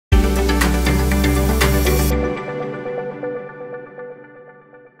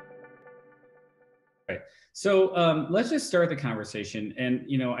So let's just start the conversation. And,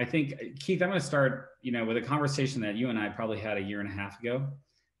 I think, Keith, I'm going to start, with a conversation that you and I probably had a year and a half ago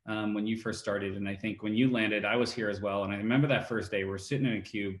when you first started. And I think when you landed, I was here as well. And I remember that first day, we're sitting in a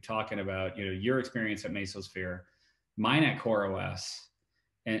cube talking about, your experience at Mesosphere, mine at CoreOS,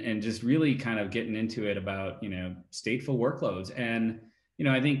 and just really kind of getting into it about, stateful workloads. And,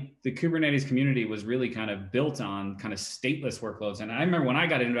 I think the Kubernetes community was really kind of built on kind of stateless workloads. And I remember when I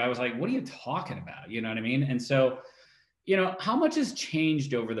got into it, I was like, what are you talking about? You know what I mean? And so, how much has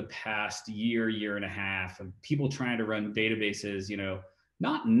changed over the past year and a half of people trying to run databases,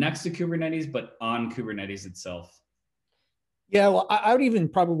 not next to Kubernetes, but on Kubernetes itself? Yeah, well, I would even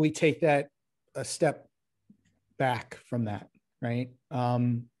probably take that a step back from that, right?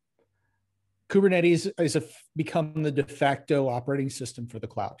 Kubernetes has become the de facto operating system for the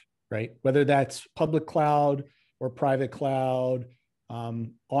cloud, right? Whether that's public cloud or private cloud,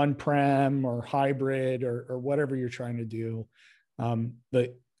 on-prem or hybrid or whatever you're trying to do.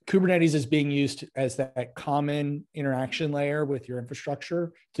 The Kubernetes is being used as that common interaction layer with your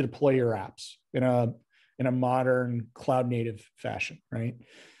infrastructure to deploy your apps in a modern cloud native fashion, right?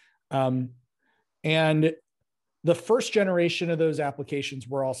 And the first generation of those applications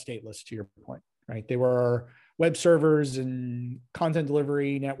were all stateless, to your point, right? They were web servers and content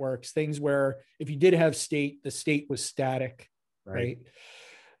delivery networks, things where if you did have state, the state was static, right?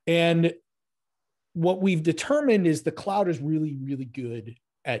 And what we've determined is the cloud is really, really good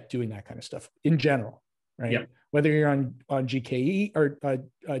at doing that kind of stuff in general, right? Yep. Whether you're on GKE or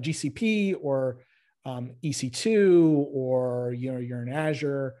GCP or EC2 or you're in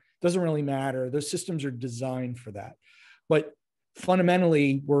Azure, doesn't really matter. Those systems are designed for that. But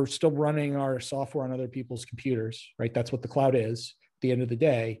fundamentally, we're still running our software on other people's computers, right? That's what the cloud is at the end of the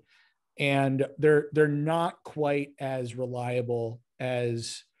day. And they're not quite as reliable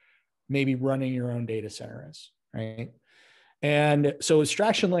as maybe running your own data center is, right? And so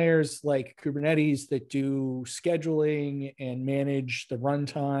abstraction layers like Kubernetes that do scheduling and manage the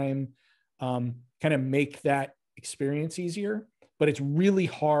runtime kind of make that experience easier. But it's really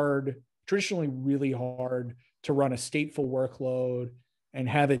hard, traditionally really hard to run a stateful workload and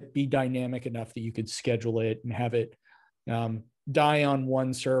have it be dynamic enough that you could schedule it and have it die on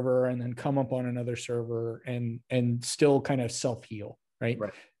one server and then come up on another server and still kind of self-heal, right?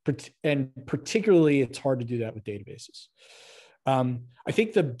 And particularly, it's hard to do that with databases. I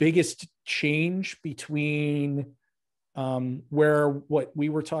think the biggest change between what we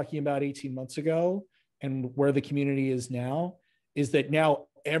were talking about 18 months ago and where the community is now is that now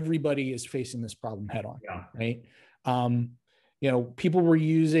everybody is facing this problem head on, right? People were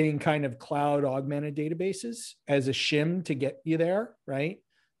using kind of cloud augmented databases as a shim to get you there, right?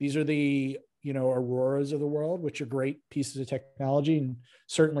 These are the, Auroras of the world, which are great pieces of technology and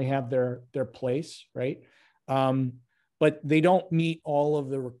certainly have their place, right? But they don't meet all of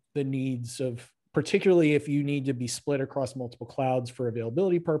the needs of, particularly if you need to be split across multiple clouds for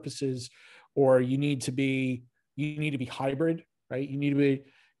availability purposes, or you need to be hybrid, right? You need to be,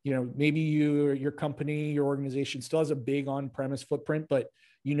 maybe your company, your organization still has a big on-premise footprint, but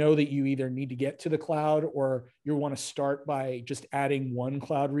that you either need to get to the cloud or you want to start by just adding one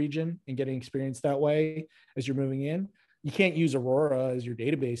cloud region and getting experience that way as you're moving in. You can't use Aurora as your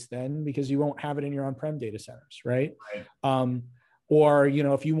database then because you won't have it in your on-prem data centers, right? Or,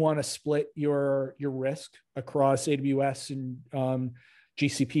 if you want to split your risk across AWS and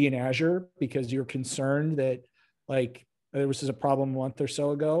GCP and Azure because you're concerned that there was a problem a month or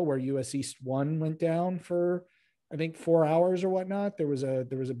so ago where US East 1 went down for, I think, 4 hours or whatnot. There was a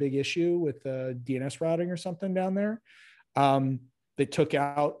big issue with DNS routing or something down there that took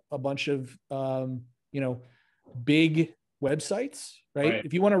out a bunch of, big websites, right?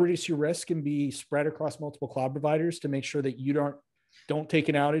 If you want to reduce your risk and be spread across multiple cloud providers to make sure that you don't take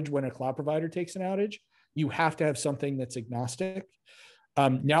an outage when a cloud provider takes an outage, you have to have something that's agnostic.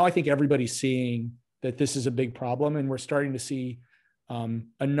 Now I think everybody's seeing that this is a big problem, and we're starting to see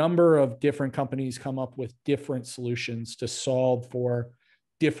a number of different companies come up with different solutions to solve for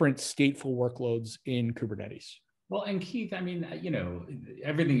different stateful workloads in Kubernetes. Well, and Keith, I mean,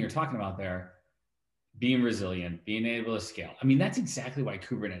 everything you're talking about there, being resilient, being able to scale. I mean, that's exactly why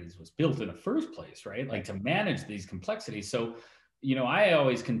Kubernetes was built in the first place, right? Like to manage these complexities. So, I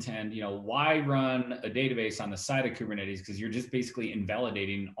always contend, why run a database on the side of Kubernetes? Because you're just basically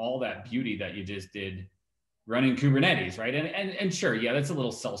invalidating all that beauty that you just did running Kubernetes, right? And sure, yeah, that's a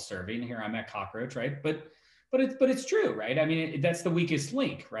little self-serving. Here I'm at Cockroach, right? But it's true, right? I mean, that's the weakest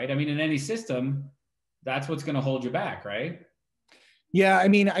link, right? I mean, in any system, that's what's going to hold you back, right? Yeah, I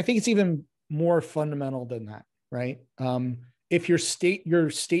mean, I think it's even more fundamental than that, right? If your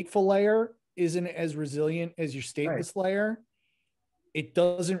stateful layer isn't as resilient as your stateless Right. layer, it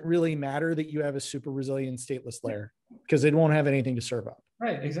doesn't really matter that you have a super resilient stateless layer because it won't have anything to serve up.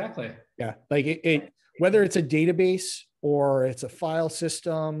 Right. Exactly. Yeah. Like whether it's a database or it's a file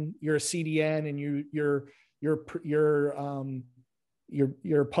system, you're a CDN and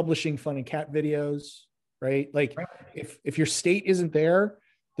you're publishing fun and cat videos, right? Like Right. if your state isn't there,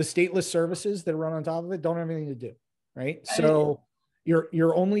 the stateless services that run on top of it don't have anything to do, right? So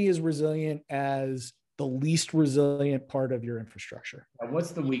you're only as resilient as the least resilient part of your infrastructure.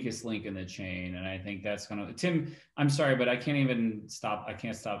 What's the weakest link in the chain? And I think that's gonna, Tim, I'm sorry, but I can't even stop. I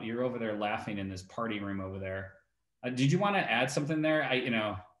can't stop. You're over there laughing in this party room over there. Did you want to add something there?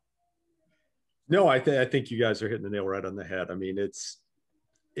 No, I think you guys are hitting the nail right on the head. I mean, it's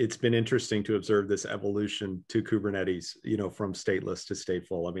been interesting to observe this evolution to Kubernetes, from stateless to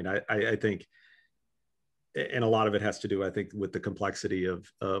stateful. I mean, I think, and a lot of it has to do, I think, with the complexity of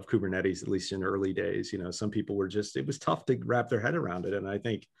Kubernetes, at least in early days. Some people were it was tough to wrap their head around it. And I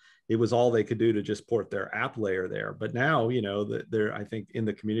think it was all they could do to just port their app layer there. But now, I think in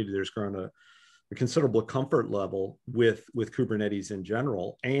the community, there's grown a considerable comfort level with Kubernetes in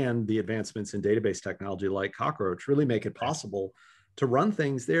general, and the advancements in database technology like Cockroach really make it possible to run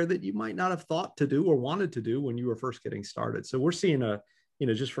things there that you might not have thought to do or wanted to do when you were first getting started. So we're seeing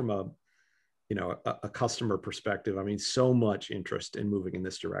just from a customer perspective, I mean, so much interest in moving in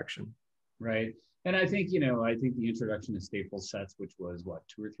this direction. Right. And I think the introduction to stateful sets, which was what,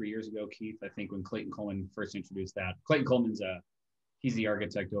 2 or 3 years ago, Keith, I think when Clayton Coleman first introduced that. Clayton Coleman's he's the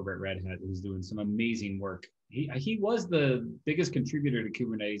architect over at Red Hat who's doing some amazing work. He was the biggest contributor to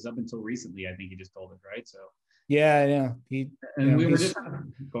Kubernetes up until recently. I think he just told it, right? So yeah. We were just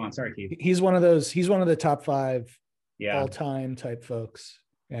go on. Sorry, Keith. He's one of the top 5 yeah. all-time type folks.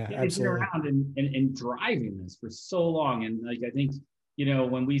 Yeah, He's been around and driving this for so long. And like, I think,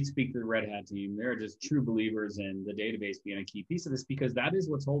 when we speak to the Red Hat team, they're just true believers in the database being a key piece of this, because that is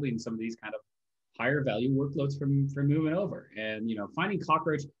what's holding some of these kind of higher value workloads from moving over. And, finding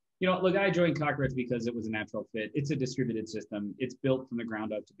Cockroach, look, I joined Cockroach because it was a natural fit. It's a distributed system. It's built from the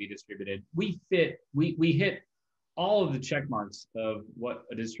ground up to be distributed. We hit all of the check marks of what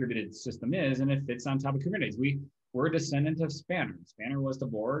a distributed system is, and it fits on top of Kubernetes. We're a descendant of Spanner. Spanner was the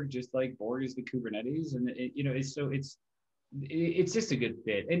Borg, just like Borg is the Kubernetes, and it's just a good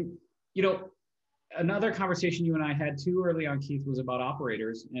fit. And another conversation you and I had too early on, Keith, was about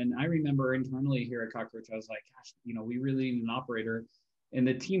operators. And I remember internally here at Cockroach, I was like, gosh, we really need an operator. And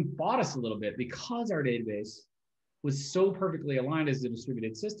the team fought us a little bit because our database was so perfectly aligned as a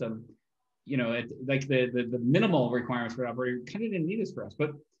distributed system. Like the minimal requirements for an operator kind of didn't need us for us.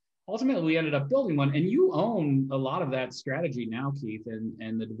 But ultimately, we ended up building one. And you own a lot of that strategy now, Keith,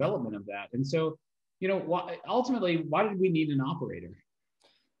 and the development of that. And so, ultimately, why did we need an operator?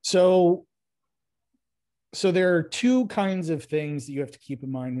 So there are 2 kinds of things that you have to keep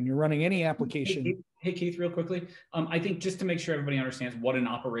in mind when you're running any application. Hey Keith, real quickly. I think just to make sure everybody understands what an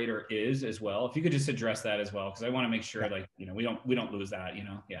operator is as well, if you could just address that as well, because I want to make sure we don't lose that,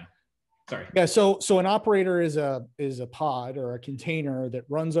 Yeah. Sorry. Yeah. So an operator is a pod or a container that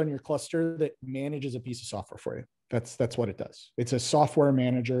runs on your cluster that manages a piece of software for you. That's what it does. It's a software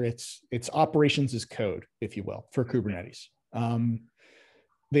manager. Its operations as code, if you will, for Kubernetes.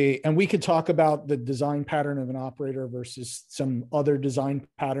 And we could talk about the design pattern of an operator versus some other design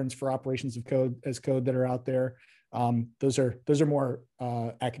patterns for operations of code that are out there. Those are more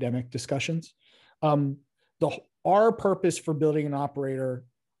academic discussions. Our purpose for building an operator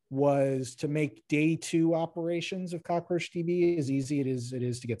was to make day 2 operations of CockroachDB as easy as it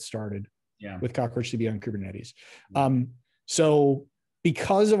is to get started with CockroachDB on Kubernetes. So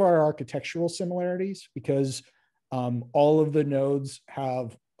because of our architectural similarities, because all of the nodes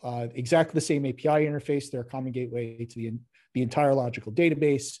have exactly the same API interface, they're a common gateway to the entire logical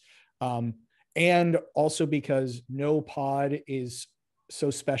database, and also because no pod is so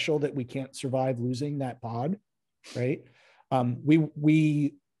special that we can't survive losing that pod, right?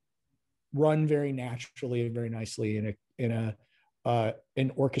 We run very naturally and very nicely in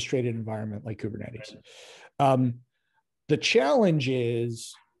an orchestrated environment like Kubernetes. The challenge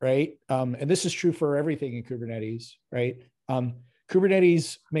is, right, and this is true for everything in Kubernetes, right?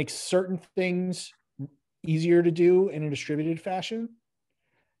 Kubernetes makes certain things easier to do in a distributed fashion,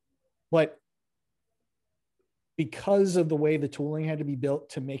 but because of the way the tooling had to be built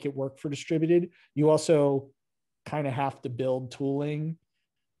to make it work for distributed, you also kind of have to build tooling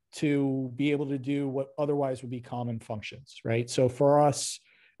to be able to do what otherwise would be common functions, right? So for us,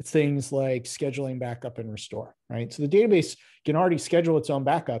 it's things like scheduling, backup, and restore, right? So the database can already schedule its own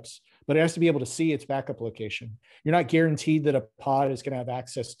backups, but it has to be able to see its backup location. You're not guaranteed that a pod is going to have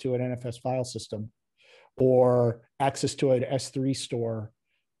access to an NFS file system or access to an S3 store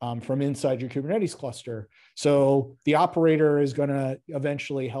from inside your Kubernetes cluster. So the operator is going to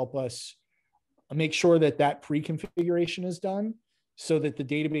eventually help us make sure that that pre-configuration is done so that the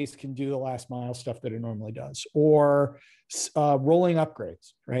database can do the last mile stuff that it normally does, or rolling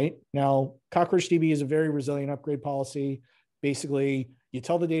upgrades, right? Now, CockroachDB is a very resilient upgrade policy. Basically, you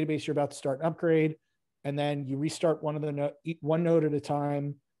tell the database you're about to start an upgrade, and then you restart one node at a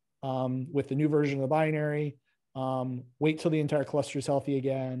time with the new version of the binary, wait till the entire cluster is healthy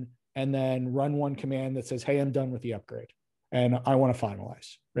again, and then run one command that says, hey, I'm done with the upgrade and I want to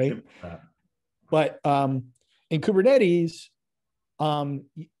finalize, right? But in Kubernetes,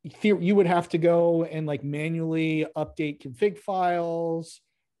 you would have to go and like manually update config files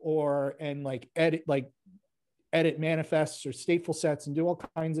and edit manifests or stateful sets and do all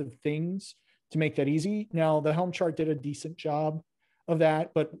kinds of things to make that easy. Now, the Helm chart did a decent job of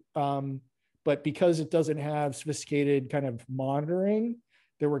that, but because it doesn't have sophisticated kind of monitoring,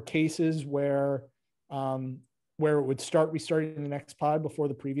 there were cases where it would start restarting the next pod before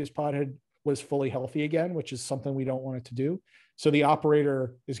the previous pod was fully healthy again, which is something we don't want it to do. So the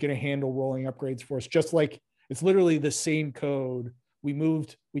operator is going to handle rolling upgrades for us, just like it's literally the same code. We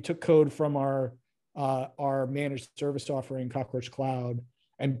took code from our managed service offering, Cockroach Cloud,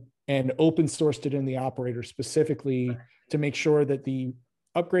 and open sourced it in the operator specifically to make sure that the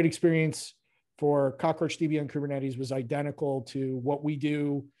upgrade experience for CockroachDB on Kubernetes was identical to what we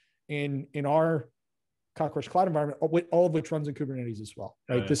do in our Cockroach Cloud environment, all of which runs in Kubernetes as well,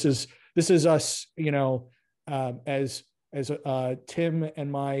 right? This is us, as Tim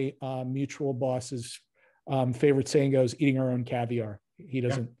and my mutual boss's favorite saying goes, eating our own caviar. He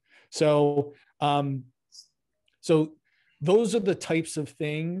doesn't. Yeah. So those are the types of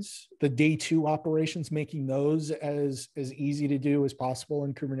things, the day two operations, making those as easy to do as possible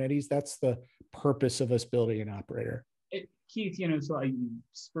in Kubernetes. That's the purpose of us building an operator. Keith, so I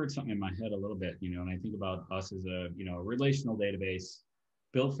spurred something in my head a little bit, and I think about us as a relational database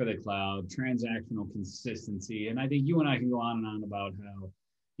built for the cloud, transactional consistency. And I think you and I can go on and on about how,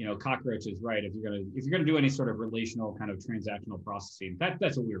 Cockroach is right. If you're gonna do any sort of relational kind of transactional processing,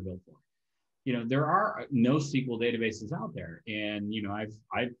 that's what we were built for. There are NoSQL databases out there, and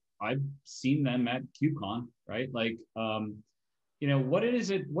I've seen them at KubeCon, right? Like,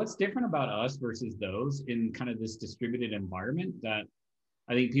 what's different about us versus those in kind of this distributed environment that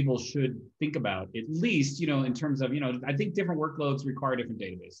I think people should think about, at least, in terms of, I think different workloads require different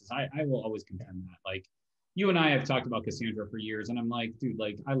databases. I will always contend that. Like, you and I have talked about Cassandra for years, and I'm like, dude,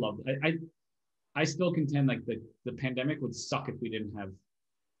 like, I still contend like the pandemic would suck if we didn't have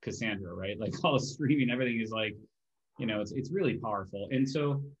Cassandra, right? Like all the streaming, everything is like, it's really powerful. And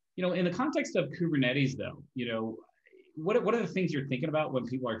so, in the context of Kubernetes though, what are the things you're thinking about when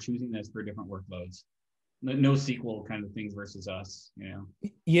people are choosing this for different workloads? NoSQL kind of things versus us,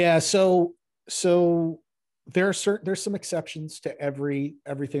 Yeah. So there's some exceptions to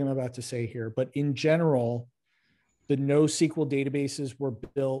everything I'm about to say here, but in general, the NoSQL databases were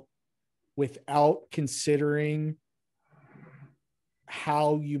built without considering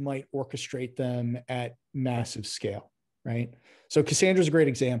how you might orchestrate them at massive scale, right? So Cassandra is a great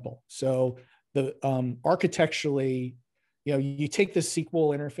example. So the architecturally, you take the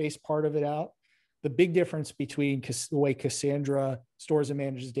SQL interface part of it out. The big difference between the way Cassandra stores and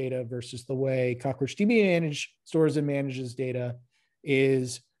manages data versus the way CockroachDB stores and manages data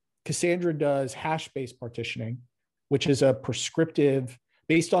is Cassandra does hash-based partitioning, which is a prescriptive,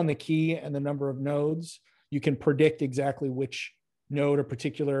 based on the key and the number of nodes, you can predict exactly which node a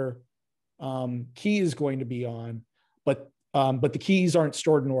particular key is going to be on, but the keys aren't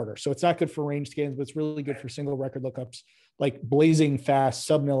stored in order. So it's not good for range scans, but it's really good for single record lookups, like blazing fast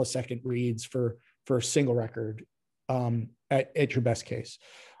sub-millisecond reads for single record at your best case.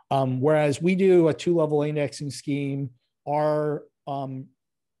 Whereas we do a 2-level indexing scheme, our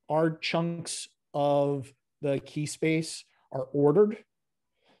chunks of the key space are ordered.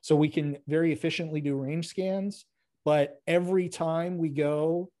 So we can very efficiently do range scans. But every time we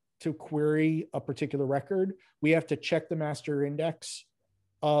go to query a particular record, we have to check the master index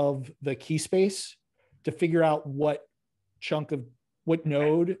of the key space to figure out what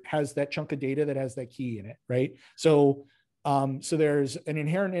node has that chunk of data that has that key in it, right? So there's an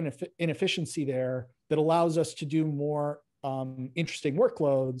inherent inefficiency there that allows us to do more interesting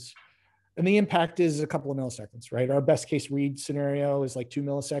workloads. And the impact is a couple of milliseconds, right? Our best case read scenario is like 2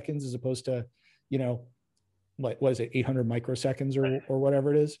 milliseconds as opposed to, what is it, 800 microseconds or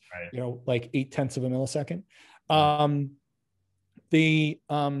whatever it is, like 0.8 of a millisecond.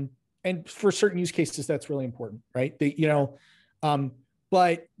 and for certain use cases, that's really important, right?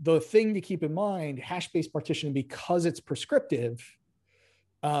 But the thing to keep in mind, hash-based partitioning, because it's prescriptive,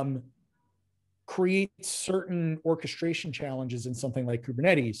 creates certain orchestration challenges in something like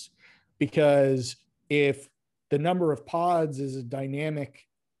Kubernetes, because if the number of pods is a dynamic,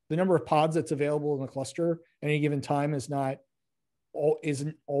 the number of pods that's available in the cluster at any given time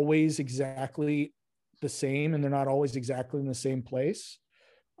isn't always exactly the same, and they're not always exactly in the same place.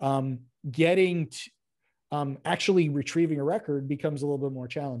 Actually retrieving a record becomes a little bit more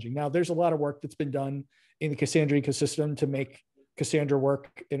challenging. Now, there's a lot of work that's been done in the Cassandra ecosystem to make Cassandra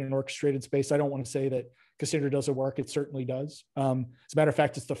work in an orchestrated space. I don't want to say that Cassandra doesn't work. It certainly does. As a matter of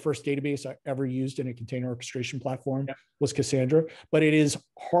fact, it's the first database I ever used in a container orchestration platform was Cassandra, but it is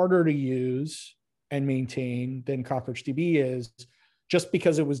harder to use and maintain than CockroachDB is, just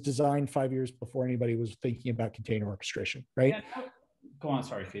because it was designed 5 years before anybody was thinking about container orchestration, right? Yeah, go on.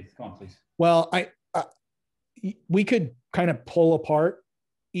 Sorry, Keith. Go on, please. Well, we could kind of pull apart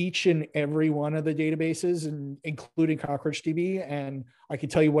each and every one of the databases, and including CockroachDB, and I can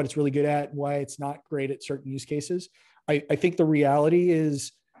tell you what it's really good at and why it's not great at certain use cases. I think the reality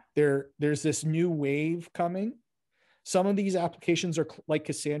is there's this new wave coming. Some of these applications are like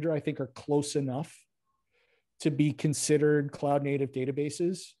Cassandra, I think, are close enough to be considered cloud native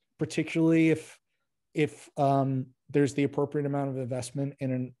databases, particularly if there's the appropriate amount of investment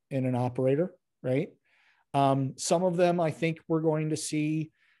in an operator, right? Some of them, I think we're going to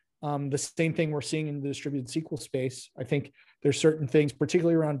see the same thing we're seeing in the distributed SQL space. I think there's certain things,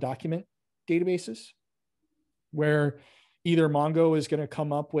 particularly around document databases, where either Mongo is going to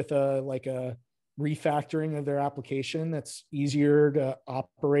come up with a refactoring of their application that's easier to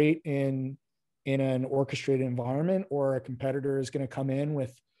operate in an orchestrated environment, or a competitor is going to come in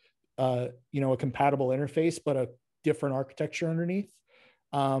with a compatible interface but a different architecture underneath.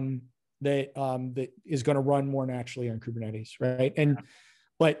 That is going to run more naturally on Kubernetes, right?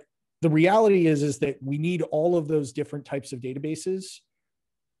 But the reality is that we need all of those different types of databases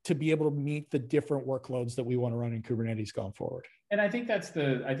to be able to meet the different workloads that we want to run in Kubernetes going forward. And I think that's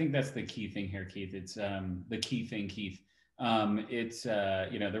the key thing here, Keith. It's the key thing, Keith. It's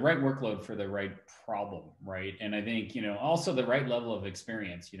the right workload for the right problem, right? And I think also the right level of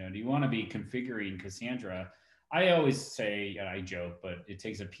experience. Do you want to be configuring Cassandra? I always say, and I joke, but it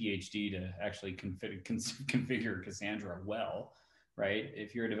takes a PhD to actually configure Cassandra well, right?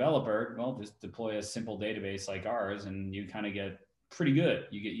 If you're a developer, well, just deploy a simple database like ours, and you kind of get pretty good.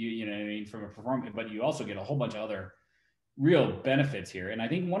 You get you know what I mean, from a performance, but you also get a whole bunch of other real benefits here. And I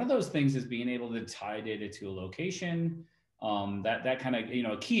think one of those things is being able to tie data to a location. That kind of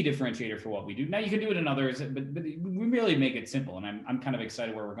a key differentiator for what we do. Now you can do it in others, but we really make it simple, and I'm kind of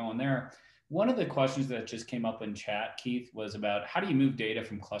excited where we're going there. One of the questions that just came up in chat, Keith, was about how do you move data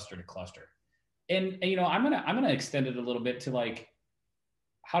from cluster to cluster? And I'm gonna extend it a little bit to like,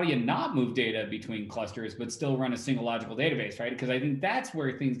 how do you not move data between clusters but still run a single logical database, right? Because I think that's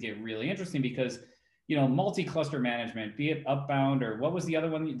where things get really interesting, because multi-cluster management, be it Upbound or what was the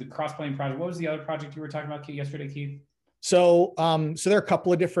other one, the cross-plane project? What was the other project you were talking about yesterday, Keith? So there are a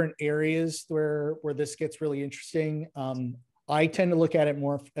couple of different areas where this gets really interesting. I tend to look at it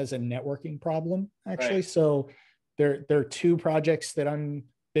more as a networking problem, actually. Right. So there are two projects that I've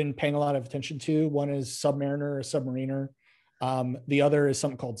been paying a lot of attention to. One is Submariner or Submariner. The other is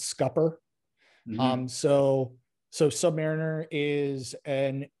something called Scupper. Mm-hmm. So Submariner is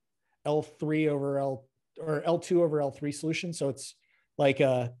an L3 over L or L2 over L3 solution. So it's like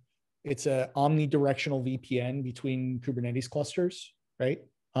it's a omnidirectional VPN between Kubernetes clusters, right?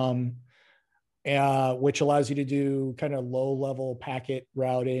 Which allows you to do kind of low-level packet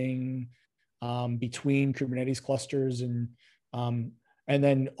routing between Kubernetes clusters, and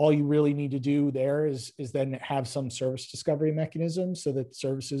then all you really need to do there is then have some service discovery mechanism so that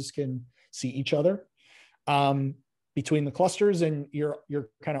services can see each other between the clusters, and you're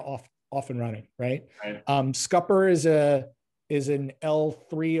kind of off and running, right? Scupper is an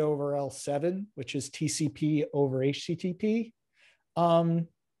L3 over L7, which is TCP over HTTP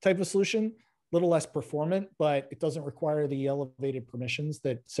type of solution. A little less performant, but it doesn't require the elevated permissions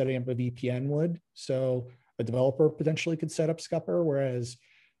that setting up a VPN would. So a developer potentially could set up Scupper, whereas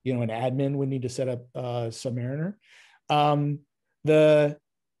an admin would need to set up Submariner.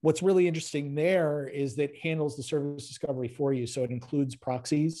 What's really interesting there is that it handles the service discovery for you. So it includes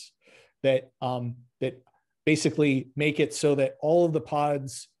proxies that basically make it so that all of the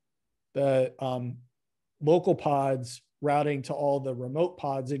pods, the local pods routing to all the remote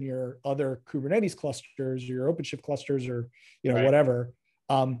pods in your other Kubernetes clusters, or your OpenShift clusters, or right. Whatever,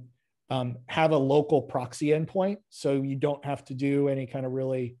 have a local proxy endpoint. So you don't have to do any kind of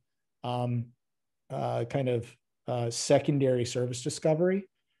really kind of secondary service discovery.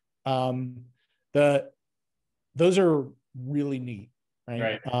 Those are really neat,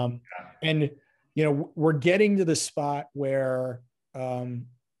 right? And we're getting to the spot where, and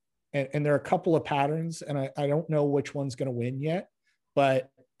there are a couple of patterns, and I don't know which one's going to win yet, but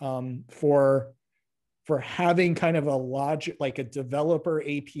for having kind of a logic, like a developer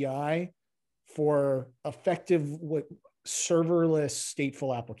API for effective serverless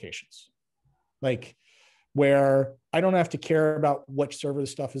stateful applications, like where I don't have to care about which server the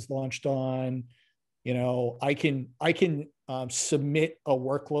stuff is launched on. I can submit a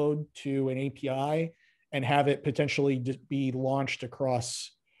workload to an API and have it potentially be launched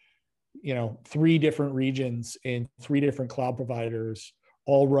across, 3 different regions in 3 different cloud providers,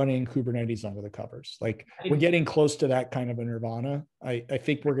 all running Kubernetes under the covers. Like, we're getting close to that kind of a nirvana. I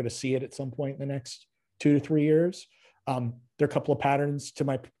think we're going to see it at some point in the next 2 to 3 years. There are a couple of patterns to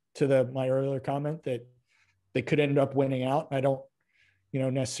my earlier comment that they could end up winning out. I don't,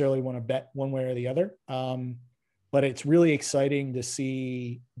 necessarily want to bet one way or the other. But it's really exciting to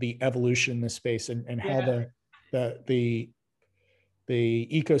see the evolution in this space and how the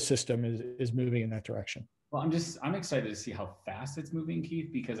ecosystem is moving in that direction. Well, I'm excited to see how fast it's moving, Keith,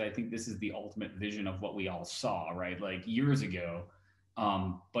 because I think this is the ultimate vision of what we all saw, right? Like years ago.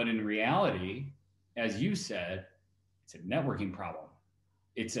 But in reality, as you said, it's a networking problem.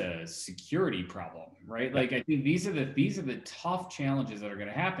 It's a security problem, right? Like, I think these are the tough challenges that are going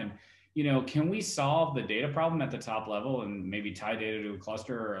to happen. Can we solve the data problem at the top level and maybe tie data to a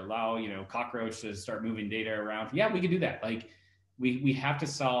cluster or allow, Cockroach to start moving data around? Yeah, we could do that. Like, we have to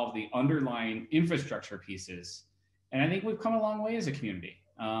solve the underlying infrastructure pieces. And I think we've come a long way as a community.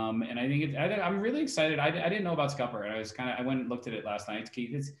 And I think I'm really excited. I didn't know about Scupper, and I went and looked at it last night,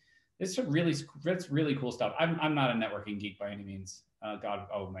 Keith. It's really cool stuff. I'm not a networking geek by any means. God,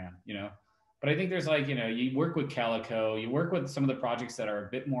 oh man, but I think there's you work with Calico, you work with some of the projects that are a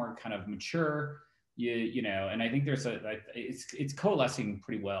bit more kind of mature, and I think there's it's coalescing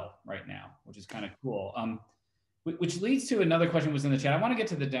pretty well right now, which is kind of cool. Which leads to another question was in the chat. I want to get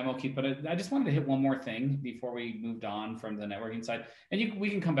to the demo, Keith, but I just wanted to hit one more thing before we moved on from the networking side, and we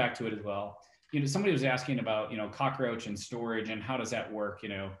can come back to it as well. Somebody was asking about Cockroach and storage and how does that work,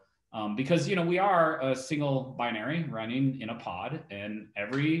 because we are a single binary running in a pod, and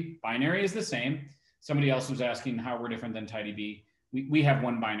every binary is the same. Somebody else was asking how we're different than TiDB. We have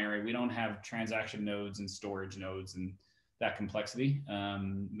one binary. We don't have transaction nodes and storage nodes and that complexity.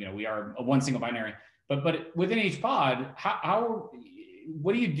 We are a one single binary. But within each pod,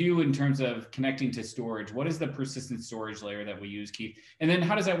 what do you do in terms of connecting to storage? What is the persistent storage layer that we use, Keith? And then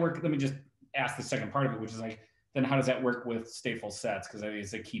how does that work? Let me just ask the second part of it, which is then how does that work with stateful sets? Because I think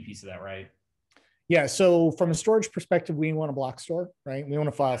it's a key piece of that, right? Yeah. So from a storage perspective, we want a block store, right? We want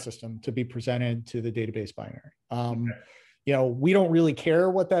a file system to be presented to the database binary. We don't really care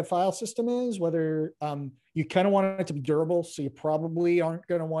what that file system is, whether you kind of want it to be durable. So you probably aren't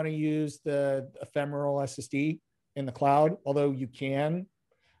going to want to use the ephemeral SSD in the cloud, although you can.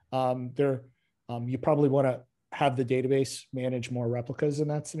 You probably want to have the database manage more replicas in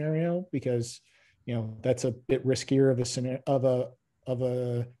that scenario, because that's a bit riskier of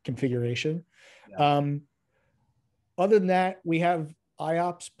a configuration. Yeah. Other than that, we have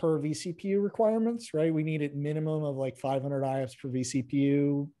IOPS per vCPU requirements, right? We need a minimum of 500 IOPS per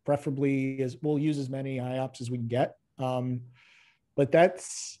vCPU, preferably we'll use as many IOPS as we can get. But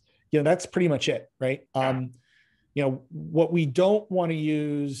that's pretty much it, right? Yeah. What we don't want to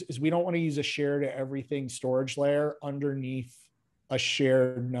use is we don't want to use a share to everything storage layer underneath a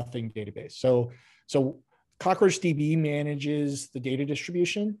shared nothing database. So CockroachDB manages the data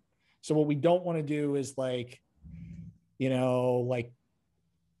distribution. So what we don't want to do is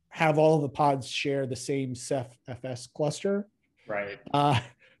have all of the pods share the same Ceph FS cluster. Right.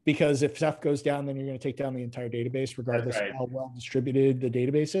 Because if Ceph goes down, then you're going to take down the entire database, regardless of how well distributed the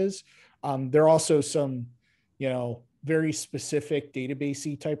database is. There are also some, very specific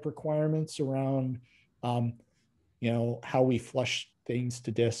database-y type requirements around, how we flush things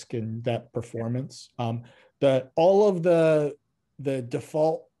to disk and that performance. All of the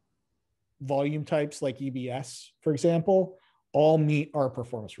default volume types like EBS, for example, all meet our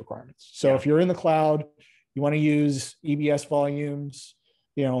performance requirements. So if you're in the cloud, you want to use EBS volumes,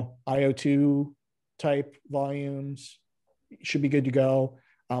 IO2 type volumes, should be good to go.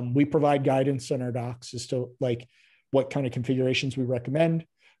 We provide guidance in our docs as to what kind of configurations we recommend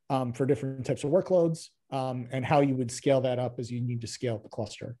for different types of workloads, and how you would scale that up as you need to scale the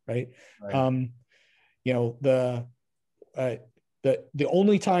cluster, right? The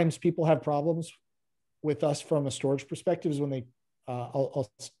only times people have problems with us from a storage perspective is when they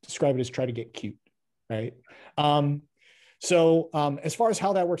I'll describe it as try to get cute, right? As far as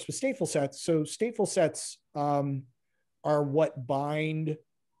how that works with stateful sets, so stateful sets are what bind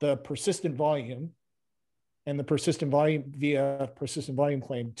the persistent volume and the persistent volume via persistent volume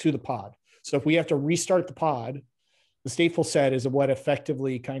claim to the pod. So if we have to restart the pod, the stateful set is what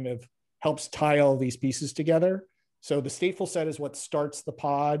effectively kind of helps tie all these pieces together. So the stateful set is what starts the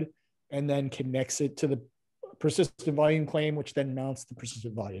pod and then connects it to the persistent volume claim, which then mounts the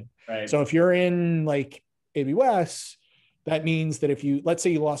persistent volume. Right. So if you're in like AWS, that means that if you, let's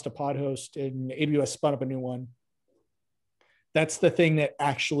say you lost a pod host and AWS spun up a new one, that's the thing that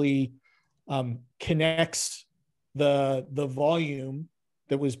actually connects the volume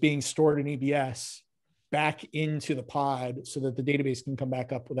that was being stored in EBS back into the pod so that the database can come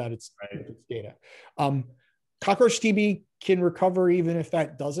back up without its, with its data. CockroachDB can recover even if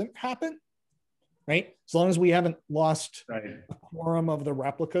that doesn't happen, right? As long as we haven't lost a quorum of the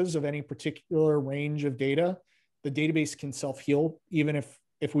replicas of any particular range of data, the database can self-heal even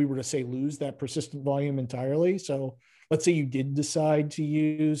if we were to say lose that persistent volume entirely. So let's say you did decide to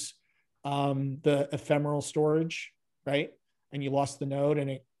use the ephemeral storage, right? And you lost the node and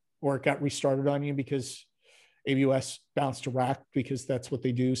it got restarted on you because AWS bounced to rack because that's what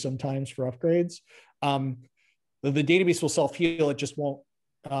they do sometimes for upgrades. The database will self-heal. It just won't,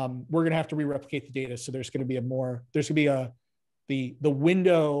 we're going to have to re-replicate the data. So there's going to be the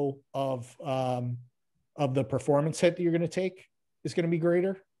window of the performance hit that you're going to take is going to be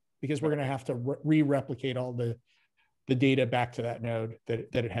greater because we're going to have to re-replicate all the data back to that node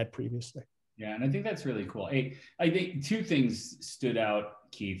that it had previously. Yeah, and I think that's really cool. I think two things stood out,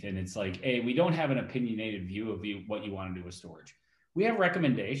 Keith, and it's like, we don't have an opinionated view of what you want to do with storage. We have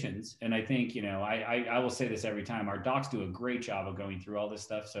recommendations, and I think, I will say this every time, our docs do a great job of going through all this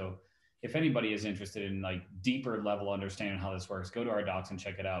stuff. So if anybody is interested in like deeper level understanding how this works, go to our docs and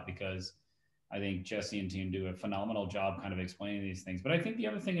check it out, because I think Jesse and team do a phenomenal job kind of explaining these things. But I think the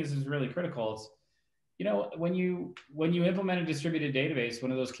other thing is really critical. It's, when you implement a distributed database, one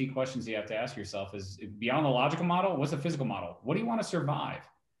of those key questions you have to ask yourself is, beyond the logical model, what's the physical model? What do you want to survive?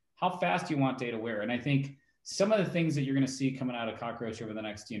 How fast do you want data where? And I think some of the things that you're going to see coming out of Cockroach over the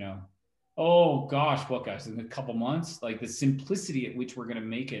next, oh gosh, what guys, in a couple months, like the simplicity at which we're going to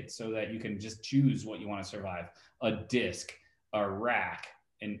make it so that you can just choose what you want to survive: a disk, a rack,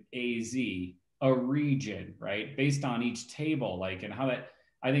 an AZ, a region, right? Based on each table, like, and how that,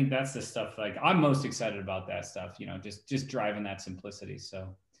 I think that's the stuff, like, I'm most excited about that stuff, just driving that simplicity.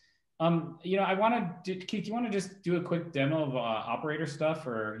 So, I want to, Keith, you want to just do a quick demo of operator stuff,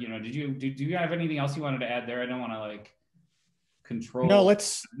 or, do you have anything else you wanted to add there? I don't want to like control. No,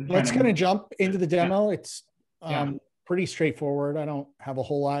 let's kind of jump into the demo. Yeah. It's pretty straightforward. I don't have a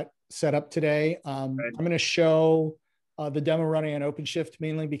whole lot set up today. I'm going to show the demo running on OpenShift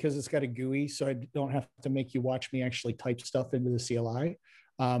mainly because it's got a GUI, so I don't have to make you watch me actually type stuff into the CLI.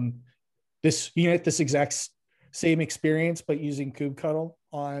 This exact same experience, but using kubectl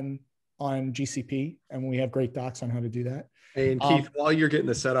on GCP, and we have great docs on how to do that. Hey, and Keith, while you're getting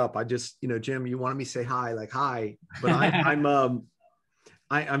this set up, I just, Jim, you wanted me to say hi, like hi, but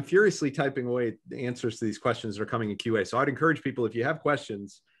I'm furiously typing away the answers to these questions that are coming in QA. So I'd encourage people, if you have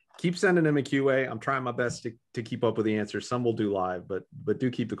questions, keep sending them in QA. I'm trying my best to keep up with the answers. Some will do live, but do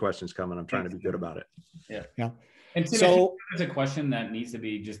keep the questions coming. I'm trying to be good about it. Yeah. And Tim, so if there's a question that needs to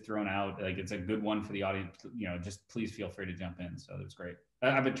be just thrown out, like it's a good one for the audience, just please feel free to jump in. So that's great.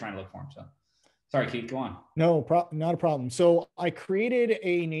 I've been trying to look for them. So sorry, Keith, go on. No, not a problem. So I created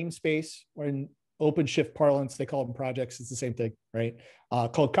a namespace, or in OpenShift parlance, they call them projects. It's the same thing, right?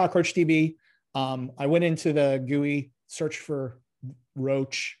 Called CockroachDB. I went into the GUI, search for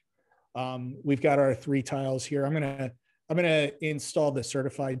Roach. We've got our 3 tiles here. I'm gonna install the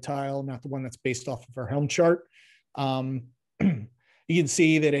certified tile, not the one that's based off of our Helm chart. You can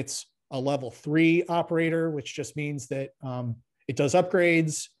see that it's a level 3 operator, which just means that it does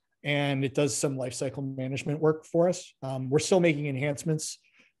upgrades and it does some lifecycle management work for us. We're still making enhancements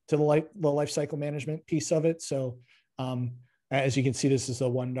to the lifecycle management piece of it. So as you can see, this is a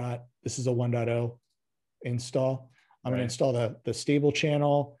 1.0 install. I'm going to install the stable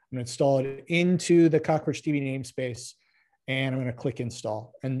channel. I'm going to install it into the CockroachDB namespace, and I'm going to click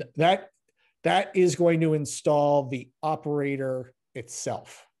install. And that is going to install the operator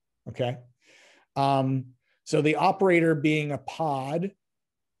itself. Okay. So the operator being a pod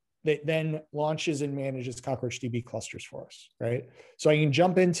that then launches and manages CockroachDB clusters for us, right? So I can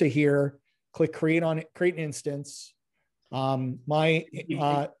jump into here, click create an instance. And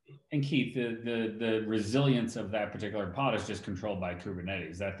Keith, the resilience of that particular pod is just controlled by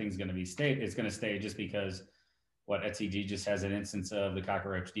Kubernetes. That thing's going to be it's going to stay just because, what etcd just has an instance of the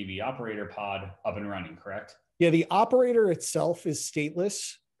CockroachDB operator pod up and running, correct? Yeah, the operator itself is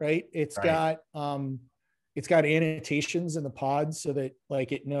stateless, right? It's got annotations in the pod so that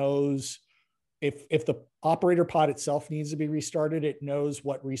like it knows if the operator pod itself needs to be restarted, it knows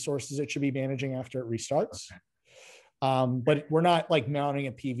what resources it should be managing after it restarts. But we're not like mounting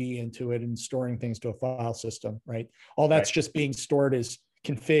a PV into it and storing things to a file system, right? All that's just being stored as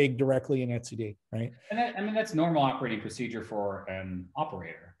config directly in etcd, right? And that, I mean, that's normal operating procedure for an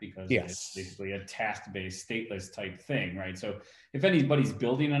operator because it's basically a task-based stateless type thing, right? So if anybody's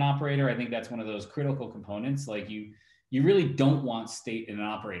building an operator, I think that's one of those critical components. Like you really don't want state in an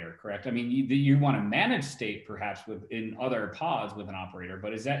operator, correct? I mean, you want to manage state perhaps within other pods with an operator,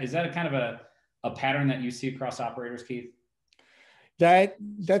 but is that a kind of a pattern that you see across operators, Keith?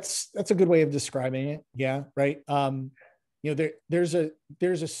 That's a good way of describing it. Yeah, right. There's a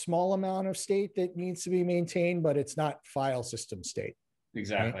small amount of state that needs to be maintained, but it's not file system state.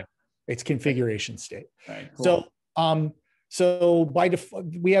 Exactly. Right? It's configuration state. Right. Cool. So by default,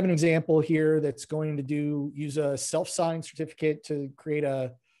 we have an example here that's going to use a self-signed certificate to create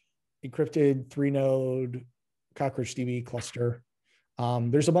a encrypted 3-node CockroachDB cluster.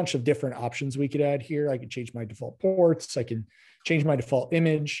 There's a bunch of different options we could add here. I can change my default ports. I can change my default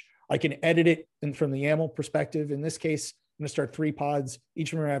image. I can edit it from the YAML perspective. In this case, I'm going to start 3 pods.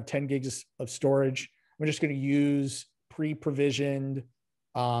 Each of them are going to have 10 gigs of storage. I'm just going to use pre-provisioned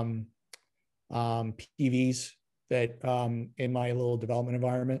PVs that in my little development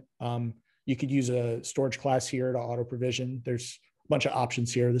environment. You could use a storage class here to auto provision. There's a bunch of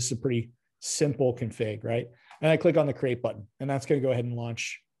options here. This is a pretty simple config, right? And I click on the create button, and that's going to go ahead and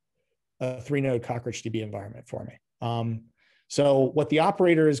launch a 3-node CockroachDB environment for me. So what the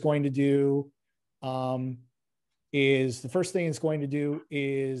operator is going to do is the first thing it's going to do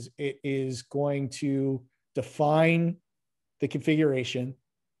is it is going to define the configuration.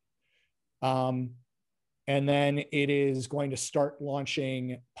 And then it is going to start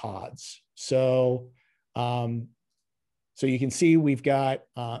launching pods. So you can see we've got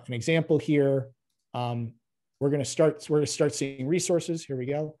an example here. We're going to start seeing resources. Here we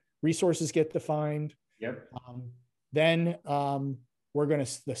go. Resources get defined. Yep. Then the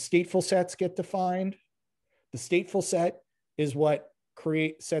stateful sets get defined. The stateful set is what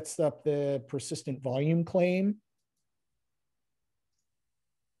sets up the persistent volume claim.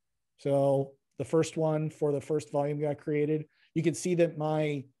 So the first one for the first volume got created. You can see that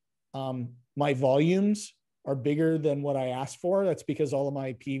my volumes are bigger than what I asked for. That's because all of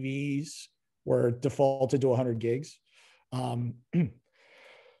my PVs were defaulted to 100 gigs.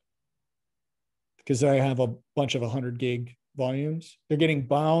 Because I have a bunch of 100 gig volumes. They're getting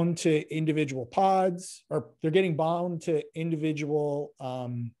bound to individual pods, or they're getting bound to individual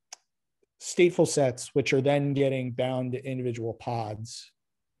stateful sets, which are then getting bound to individual pods,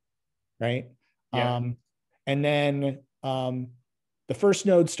 right? Yeah. And then the first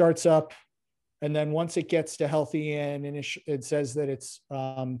node starts up, and then once it gets to healthy and it says that it's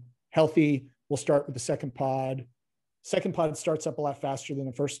healthy, we'll start with the second pod. Second pod starts up a lot faster than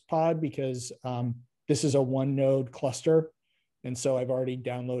the first pod because this is a 1-node cluster. And so I've already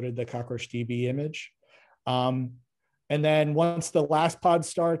downloaded the CockroachDB image. And then once the last pod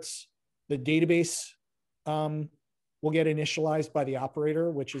starts, the database will get initialized by the operator,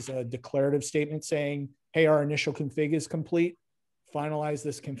 which is a declarative statement saying, hey, our initial config is complete. Finalize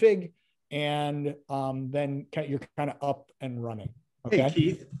this config. And then you're kind of up and running. Okay. Hey,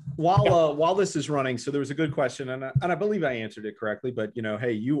 Keith, while this is running, so there was a good question, and I believe I answered it correctly, but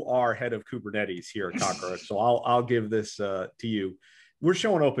hey, you are head of Kubernetes here at Cockroach, so I'll give this to you. We're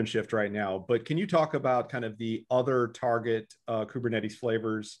showing OpenShift right now, but can you talk about kind of the other target Kubernetes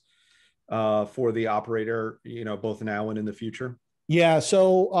flavors for the operator, both now and in the future? Yeah.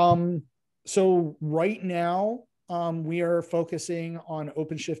 So right now we are focusing on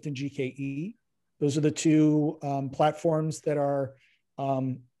OpenShift and GKE. Those are the two platforms that are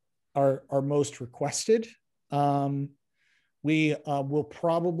most requested. We will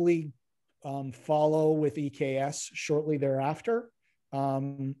probably follow with EKS shortly thereafter,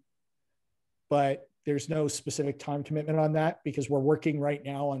 but there's no specific time commitment on that because we're working right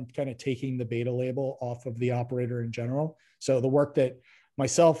now on kind of taking the beta label off of the operator in general. So the work that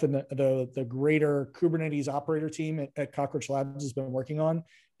myself and the greater Kubernetes operator team at Cockroach Labs has been working on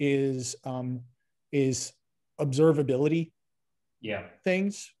is observability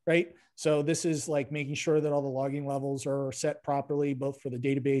things, right? So this is like making sure that all the logging levels are set properly, both for the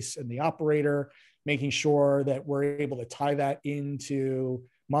database and the operator, making sure that we're able to tie that into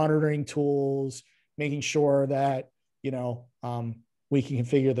monitoring tools, making sure that, We can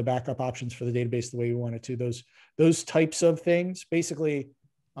configure the backup options for the database the way we want it to. Those types of things, basically,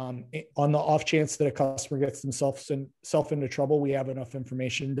 on the off chance that a customer gets themselves into trouble, we have enough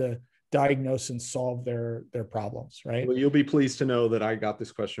information to diagnose and solve their problems, right? Well, you'll be pleased to know that I got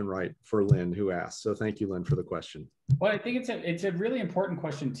this question right for Lynn, who asked. So thank you, Lynn, for the question. Well, I think it's a really important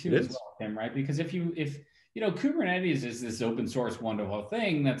question too, as well, Tim, right? Because if Kubernetes is this open source wonderful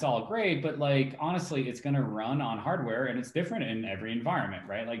thing, that's all great, but like honestly, it's going to run on hardware and it's different in every environment,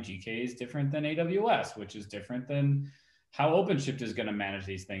 right? Like GK is different than AWS, which is different than how OpenShift is going to manage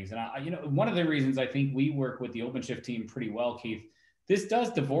these things. And one of the reasons I think we work with the OpenShift team pretty well, Keith, this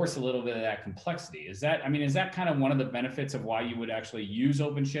does divorce a little bit of that complexity. Is that kind of one of the benefits of why you would actually use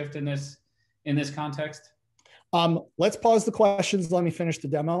OpenShift in this context? Let's pause the questions. Let me finish the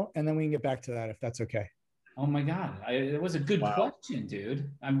demo, and then we can get back to that if that's okay. Oh my God, it was a good question, dude.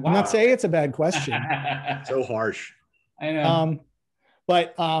 I'm not saying it's a bad question. So harsh. I know.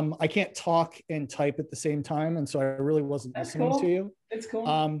 But I can't talk and type at the same time, and so I really wasn't listening to you. It's cool.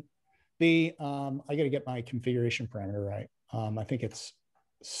 I got to get my configuration parameter right. I think it's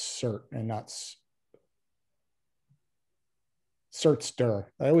cert and not certster.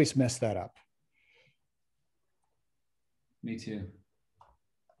 I always mess that up. Me too.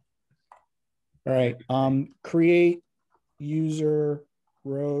 All right. Create user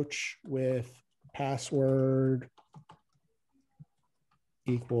roach with password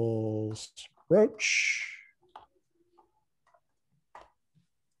equals roach.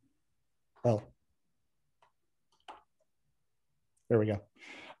 Oh, there we go.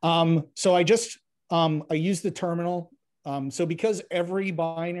 So I just, I use the terminal. So because every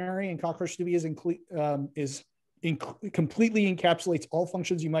binary in CockroachDB is completely encapsulates all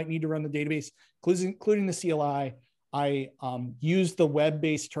functions you might need to run the database, including the CLI, I used the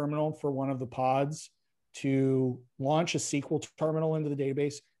web-based terminal for one of the pods to launch a SQL terminal into the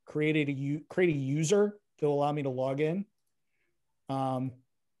database, create a user that will allow me to log in. So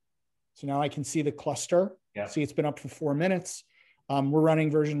now I can see the cluster. Yeah. See, it's been up for 4 minutes. We're running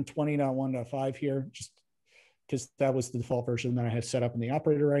version 20.1.5 here, just because that was the default version that I have set up in the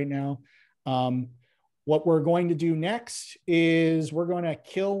operator right now. What we're going to do next is we're going to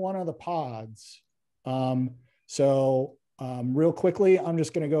kill one of the pods. Real quickly, I'm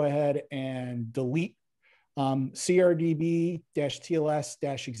just going to go ahead and delete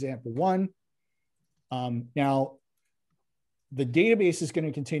crdb-tls-example1. Now, the database is going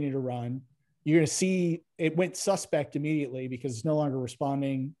to continue to run. You're going to see it went suspect immediately because it's no longer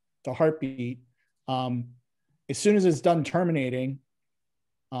responding to heartbeat. As soon as it's done terminating,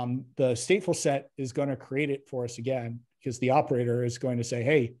 the stateful set is going to create it for us again because the operator is going to say,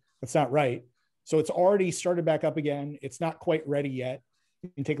 hey, that's not right. So it's already started back up again. It's not quite ready yet. You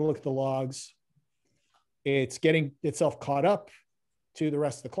can take a look at the logs. It's getting itself caught up to the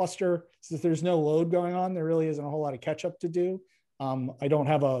rest of the cluster. Since there's no load going on, there really isn't a whole lot of catch up to do. I don't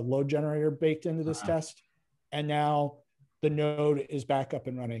have a load generator baked into this test. And now the node is back up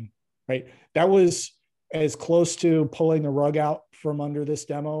and running, right? That was as close to pulling the rug out from under this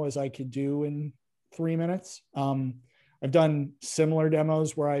demo as I could do in 3 minutes. I've done similar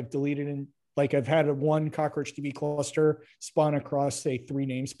demos where I've deleted like I've had one CockroachDB cluster spun across, say, 3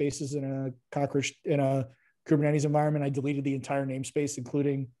 namespaces in a Kubernetes environment. I deleted the entire namespace,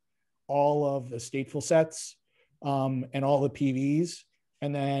 including all of the stateful sets and all the PVs,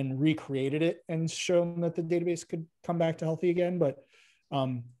 and then recreated it and shown that the database could come back to healthy again. But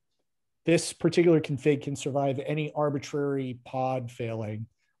this particular config can survive any arbitrary pod failing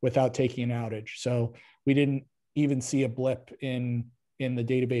without taking an outage. So we didn't even see a blip in the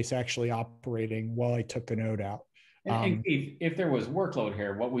database actually operating while I took a node out. And if there was workload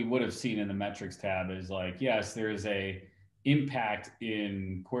here, what we would have seen in the metrics tab is like, yes, there is a impact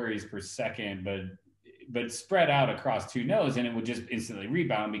in queries per second, but spread out across 2 nodes, and it would just instantly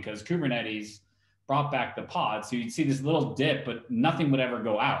rebound because Kubernetes brought back the pod. So you'd see this little dip, but nothing would ever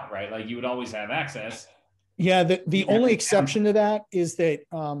go out, right? Like you would always have access. Yeah, the only exception to that is that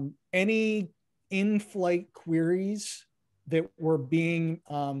any in-flight queries that were being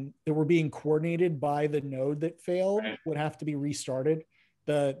coordinated by the node that failed would have to be restarted.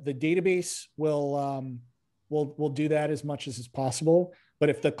 The database will do that as much as is possible. But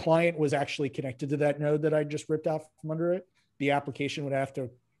if the client was actually connected to that node that I just ripped out from under it, the application would have to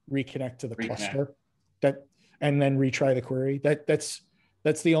reconnect to the cluster and then retry the query. That's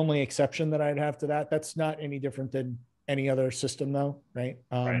the only exception that I'd have to that. That's not any different than any other system though, right?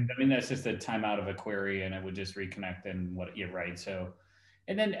 Right. I mean, that's just a timeout of a query and it would just reconnect and you're right. So,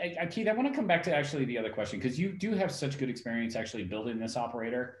 and then Keith, I want to come back to actually the other question, because you do have such good experience actually building this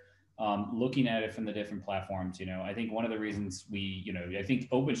operator. looking at it from the different platforms. I think one of the reasons I think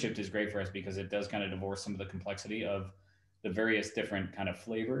OpenShift is great for us because it does kind of divorce some of the complexity of the various different kind of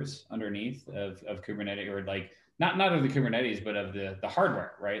flavors underneath of Kubernetes, or like not of the Kubernetes, but of the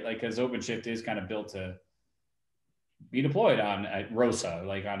hardware, right? Like, because OpenShift is kind of built to be deployed on ROSA,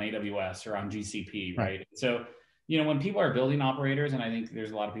 like on AWS or on GCP, right? So, when people are building operators, and I think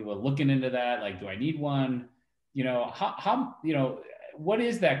there's a lot of people looking into that, like, do I need one? How what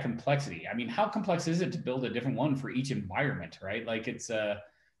is that complexity? I mean, how complex is it to build a different one for each environment, right? Like, it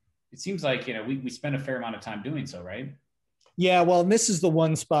seems like, we spend a fair amount of time doing so, right? Yeah, well, and this is the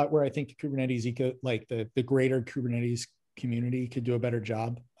one spot where I think Kubernetes like the greater Kubernetes community could do a better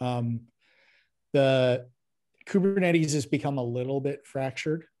job. The Kubernetes has become a little bit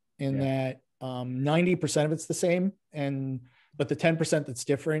fractured in that 90% of it's the same, but the 10% that's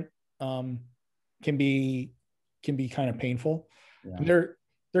different can be kind of painful. Yeah. There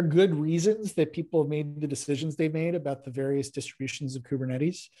are good reasons that people have made the decisions they've made about the various distributions of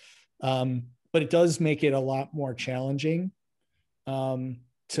Kubernetes, but it does make it a lot more challenging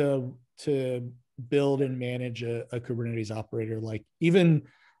to build and manage a Kubernetes operator. Like, even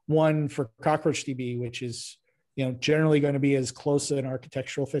one for CockroachDB, which is generally going to be as close an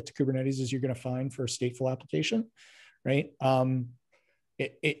architectural fit to Kubernetes as you're going to find for a stateful application, right?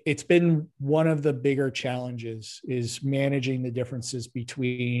 It's been one of the bigger challenges is managing the differences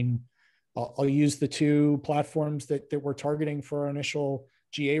between, I'll use the two platforms that we're targeting for our initial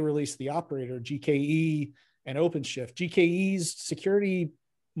GA release, the operator, GKE and OpenShift. GKE's security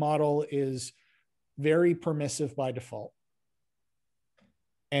model is very permissive by default,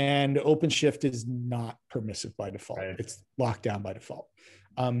 and OpenShift is not permissive by default. Right. It's locked down by default.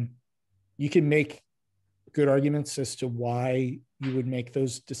 You can make good arguments as to why you would make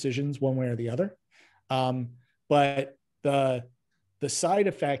those decisions one way or the other. But the side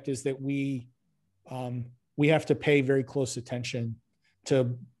effect is that we have to pay very close attention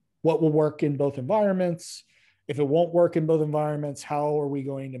to what will work in both environments. If it won't work in both environments, how are we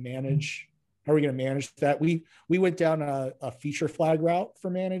going to manage? How are we going to manage that? We went down a feature flag route for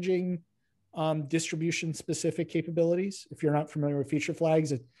managing distribution specific capabilities. If you're not familiar with feature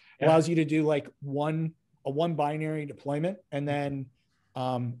flags, it allows you to do like a one binary deployment, and then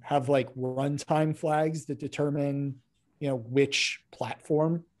have like runtime flags that determine which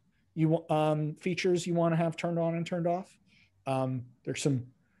platform features you want to have turned on and turned off. There's some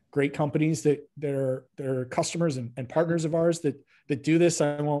great companies that are customers and partners of ours that do this.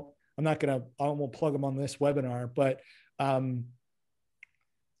 I won't plug them on this webinar, but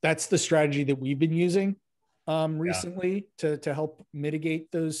that's the strategy that we've been using recently to help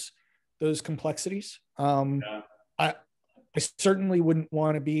mitigate those complexities. I certainly wouldn't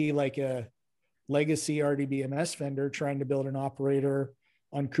want to be like a legacy RDBMS vendor trying to build an operator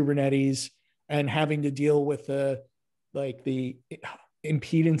on Kubernetes and having to deal with the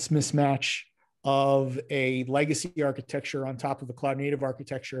impedance mismatch of a legacy architecture on top of a cloud native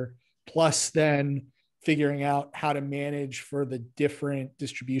architecture, plus then figuring out how to manage for the different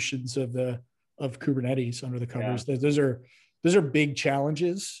distributions of Kubernetes under the covers. Yeah. Those are big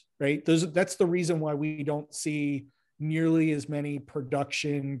challenges, right? That's the reason why we don't see nearly as many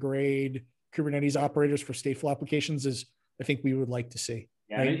production grade Kubernetes operators for stateful applications as I think we would like to see.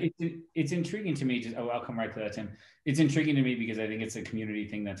 Yeah, right? It's intriguing to me. I'll come right to that, Tim. It's intriguing to me because I think it's a community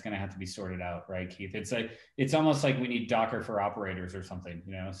thing that's going to have to be sorted out, right, Keith? It's almost like we need Docker for operators or something,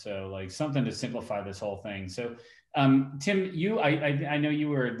 so like something to simplify this whole thing. So, Tim, I know you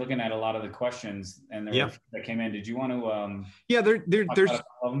were looking at a lot of the questions and there were that came in. Did you want to? There's.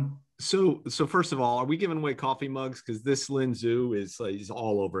 So first of all, are we giving away coffee mugs? Because this Lin Zhu is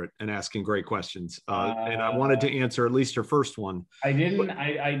all over it and asking great questions. And I wanted to answer at least your first one. I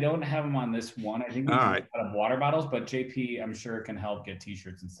don't have them on this one. I think we have water bottles, but JP, I'm sure can help get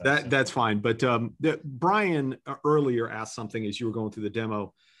t-shirts and stuff. That's fine. But Brian earlier asked something as you were going through the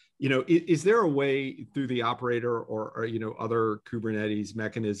demo. Is there a way through the operator or other Kubernetes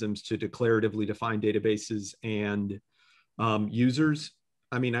mechanisms to declaratively define databases and users?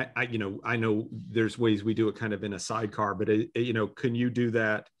 I mean, I know there's ways we do it kind of in a sidecar, but can you do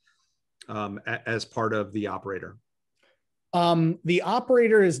that as part of the operator? The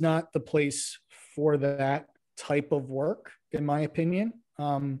operator is not the place for that type of work, in my opinion.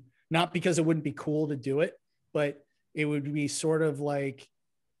 Not because it wouldn't be cool to do it, but it would be sort of like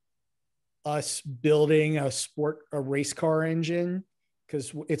us building a race car engine,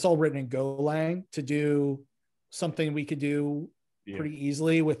 because it's all written in Golang to do something we could do pretty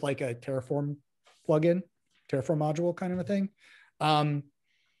easily with like a Terraform plugin, Terraform module kind of a thing.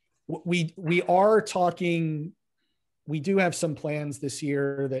 We are talking we do have some plans this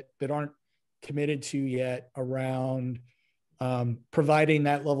year that aren't committed to yet around providing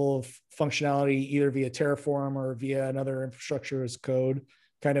that level of functionality either via Terraform or via another infrastructure as code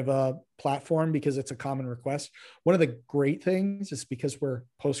kind of a platform, because it's a common request. One of the great things is because we're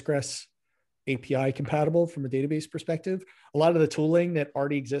Postgres API compatible from a database perspective, a lot of the tooling that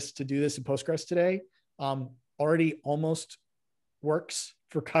already exists to do this in Postgres today already almost works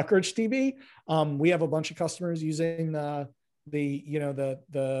for CockroachDB. We have a bunch of customers using some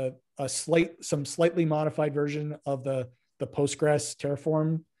slightly modified version of the Postgres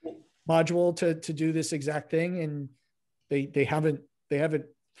Terraform module to do this exact thing, and they haven't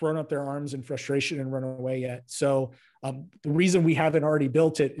thrown up their arms in frustration and run away yet. So the reason we haven't already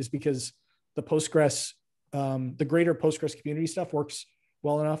built it is because the Postgres, the greater Postgres community stuff works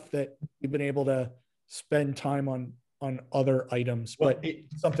well enough that we've been able to spend time on other items, but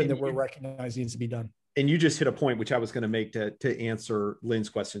it's something that we're recognizing needs to be done. And you just hit a point which I was going to make to answer Lynn's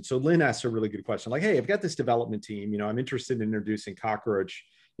question. So Lynn asked a really good question, like, hey, I've got this development team, I'm interested in introducing Cockroach.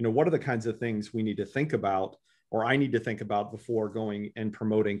 What are the kinds of things we need to think about, or I need to think about before going and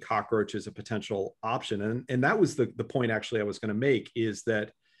promoting Cockroach as a potential option? And that was the point actually I was going to make, is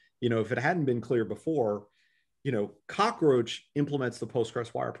that, if it hadn't been clear before, Cockroach implements the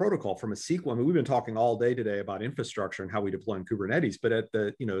Postgres wire protocol from a SQL. I mean, we've been talking all day today about infrastructure and how we deploy in Kubernetes, but at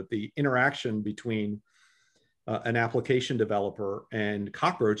the interaction between an application developer and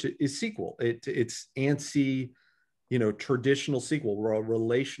Cockroach is SQL. It's ANSI, traditional SQL. We're a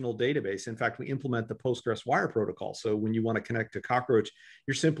relational database. In fact, we implement the Postgres wire protocol. So when you want to connect to Cockroach,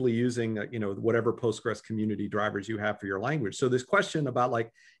 you're simply using, whatever Postgres community drivers you have for your language. So this question about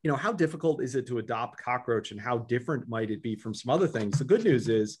how difficult is it to adopt Cockroach and how different might it be from some other things? The good news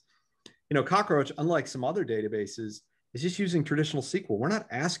is, Cockroach, unlike some other databases, is just using traditional SQL. We're not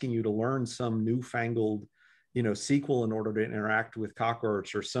asking you to learn some newfangled, SQL in order to interact with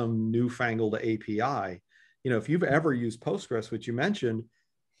Cockroach, or some newfangled API. If you've ever used Postgres, which you mentioned,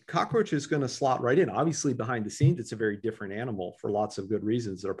 Cockroach is going to slot right in. Obviously, behind the scenes, it's a very different animal for lots of good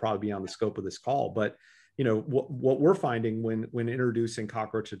reasons that are probably beyond the scope of this call. But what we're finding when introducing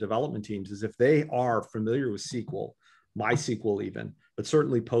Cockroach to development teams is if they are familiar with SQL, MySQL even, but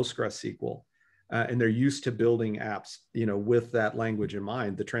certainly PostgreSQL, and they're used to building apps, with that language in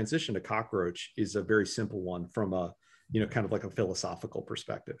mind, the transition to Cockroach is a very simple one from a, kind of like a philosophical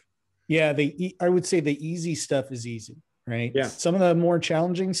perspective. Yeah, I would say the easy stuff is easy, right? Yeah. Some of the more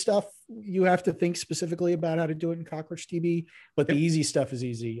challenging stuff, you have to think specifically about how to do it in CockroachDB, but the easy stuff is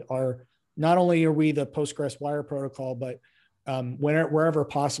easy. Not only are we the Postgres wire protocol, but wherever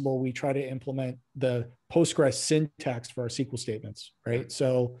possible, we try to implement the Postgres syntax for our SQL statements, right?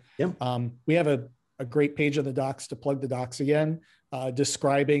 So we have a great page on the docs to plug the docs again,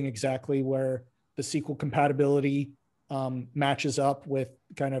 describing exactly where the SQL compatibility matches up with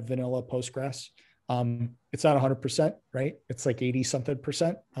kind of vanilla Postgres. It's not 100%, right? It's like 80 something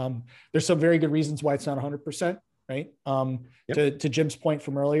percent. There's some very good reasons why it's not 100%, right? To Jim's point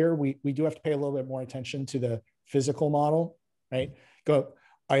from earlier, we do have to pay a little bit more attention to the physical model, right?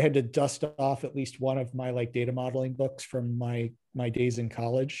 I had to dust off at least one of my data modeling books from my days in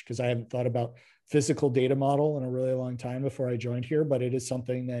college, because I haven't thought about physical data model in a really long time before I joined here, but it is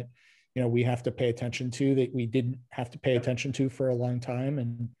something that we have to pay attention to, that we didn't have to pay attention to for a long time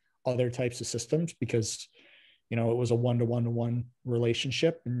in other types of systems, because, it was a one-to-one-to-one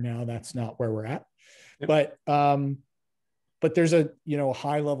relationship, and now that's not where we're at. But there's a,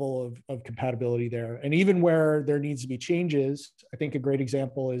 high level of compatibility there. And even where there needs to be changes, I think a great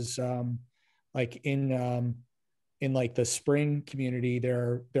example is in the Spring community,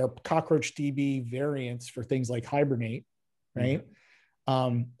 there are CockroachDB variants for things like Hibernate, right?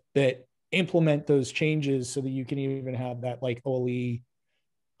 That implement those changes so that you can even have that OLE,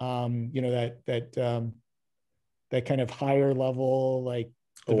 that kind of higher level,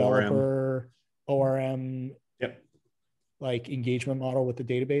 developer ORM, engagement model with the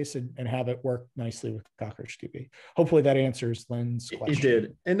database, and have it work nicely with CockroachDB. Hopefully that answers Lynn's question. It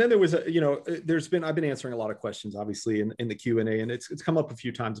did. And then there was I've been answering a lot of questions, obviously, in the Q&A, and it's come up a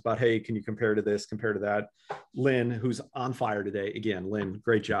few times about, hey, can you compare to this, compare to that? Lynn, who's on fire today. Again, Lynn,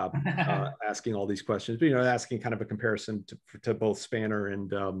 great job asking all these questions, but, asking kind of a comparison to both Spanner and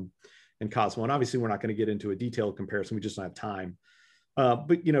Cosmo. And obviously we're not going to get into a detailed comparison. We just don't have time.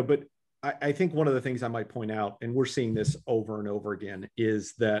 But I think one of the things I might point out, and we're seeing this over and over again,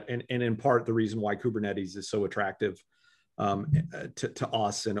 is that, and in part the reason why Kubernetes is so attractive to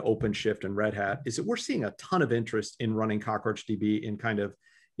us and OpenShift and Red Hat, is that we're seeing a ton of interest in running CockroachDB in kind of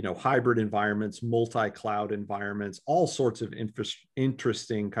hybrid environments, multi-cloud environments, all sorts of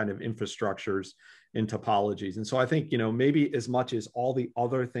interesting kind of infrastructures and topologies. And so I think, maybe as much as all the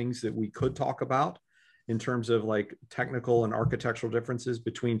other things that we could talk about in terms of like technical and architectural differences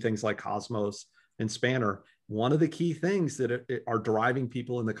between things like Cosmos and Spanner, one of the key things that are driving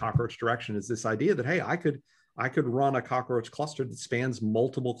people in the Cockroach direction is this idea that, hey, I could run a Cockroach cluster that spans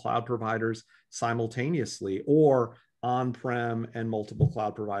multiple cloud providers simultaneously, or on-prem and multiple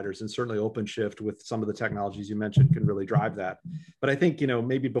cloud providers. And certainly OpenShift with some of the technologies you mentioned can really drive that. But I think,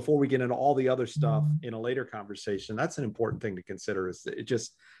 maybe before we get into all the other stuff in a later conversation, that's an important thing to consider, is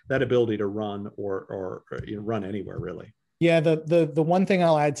just that ability to run or run anywhere, really. Yeah, the one thing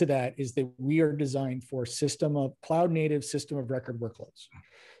I'll add to that is that we are designed for cloud native system of record workloads.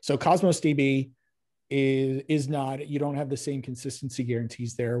 So Cosmos DB is not, you don't have the same consistency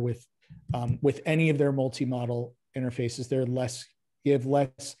guarantees there with any of their multi-model interfaces. You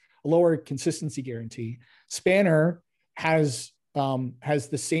have lower consistency guarantee. Spanner has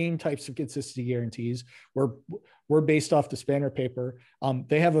the same types of consistency guarantees. We're based off the Spanner paper.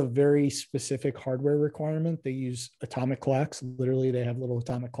 They have a very specific hardware requirement. They use atomic clocks. Literally, they have little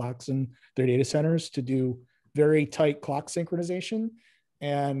atomic clocks in their data centers to do very tight clock synchronization.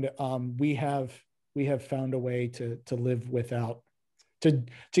 And we have found a way to live without,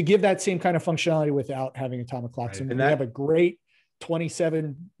 to give that same kind of functionality without having atomic clocks. Right. And we have a great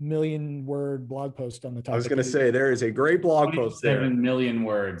 27 million word blog post on the topic. I was going to say, there is a great blog post there. 7 million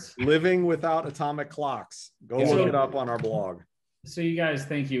words. Living without atomic clocks. Go look it up on our blog. So you guys,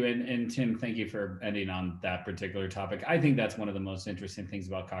 thank you. And Tim, thank you for ending on that particular topic. I think that's one of the most interesting things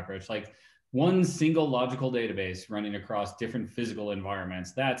about Cockroach. Like, one single logical database running across different physical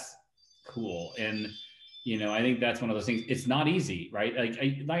environments. That's cool. And I think that's one of those things. It's not easy, right?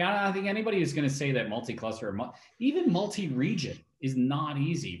 I don't think anybody is going to say that multi-cluster or even multi-region is not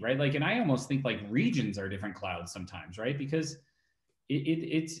easy, right? And I almost think like regions are different clouds sometimes, right? Because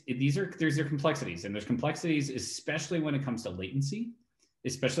there's complexities, and there's complexities, especially when it comes to latency,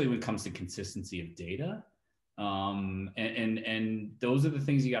 especially when it comes to consistency of data. And those are the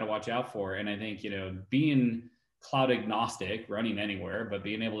things you got to watch out for. And I think, being cloud agnostic, running anywhere, but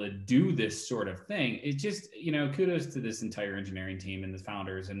being able to do this sort of thing, it just, kudos to this entire engineering team and the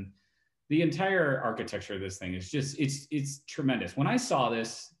founders, and the entire architecture of this thing is just, it's tremendous. When I saw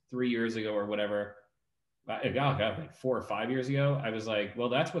this 3 years ago or whatever, like 4 or 5 years ago, I was like, well,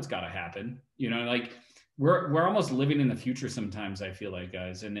 that's what's got to happen. We're almost living in the future sometimes, I feel like,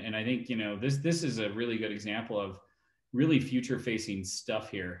 guys. And I think, this is a really good example of really future facing stuff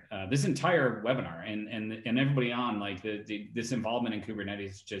here. This entire webinar and everybody on, like, this involvement in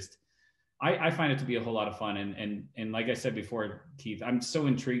Kubernetes, just, I find it to be a whole lot of fun. And like I said before, Keith, I'm so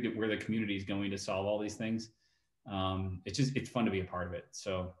intrigued at where the community is going to solve all these things. It's fun to be a part of it.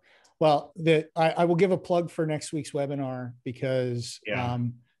 So, well, I will give a plug for next week's webinar, because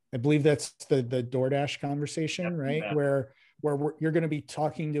I believe that's the DoorDash conversation, right? Yeah. Where you're going to be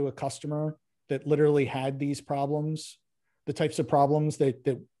talking to a customer that literally had these problems, the types of problems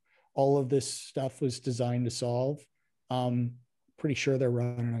that all of this stuff was designed to solve. Pretty sure they're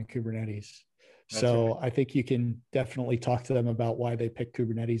running on Kubernetes. That's so right. I think you can definitely talk to them about why they picked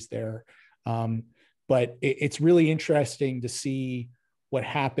Kubernetes there. But it's really interesting to see what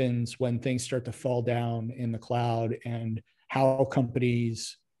happens when things start to fall down in the cloud, and how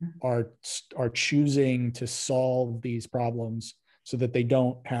companies are choosing to solve these problems so that they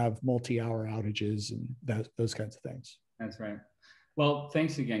don't have multi-hour outages and those kinds of things. That's right. Well,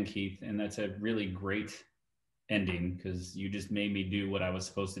 thanks again, Keith. And that's a really great ending, because you just made me do what I was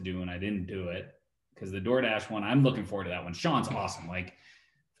supposed to do and I didn't do it. Because the DoorDash one, I'm looking forward to that one. Sean's awesome. Like,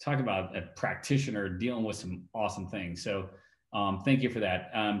 talk about a practitioner dealing with some awesome things. So thank you for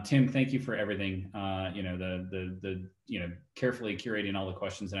that. Tim, thank you for everything. Carefully curating all the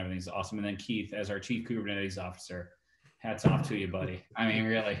questions and everything is awesome. And then Keith, as our Chief Kubernetes Officer, hats off to you, buddy. I mean,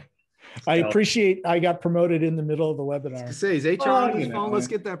 really. I appreciate I got promoted in the middle of the webinar. To say, is HR on his phone? Let's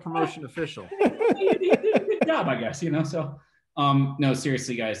get that promotion official. Good job, I guess, so no,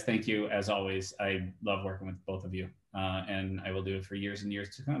 seriously, guys, thank you as always. I love working with both of you, and I will do it for years and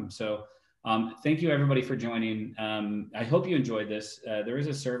years to come. So thank you, everybody, for joining. I hope you enjoyed this. There is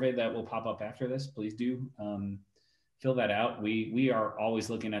a survey that will pop up after this. Please do fill that out. We are always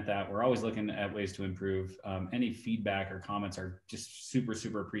looking at that. We're always looking at ways to improve. Any feedback or comments are just super,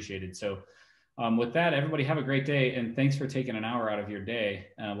 super appreciated. So with that, everybody have a great day, and thanks for taking an hour out of your day.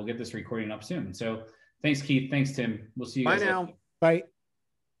 We'll get this recording up soon. So thanks, Keith. Thanks, Tim. We'll see you guys later. Bye now. Bye.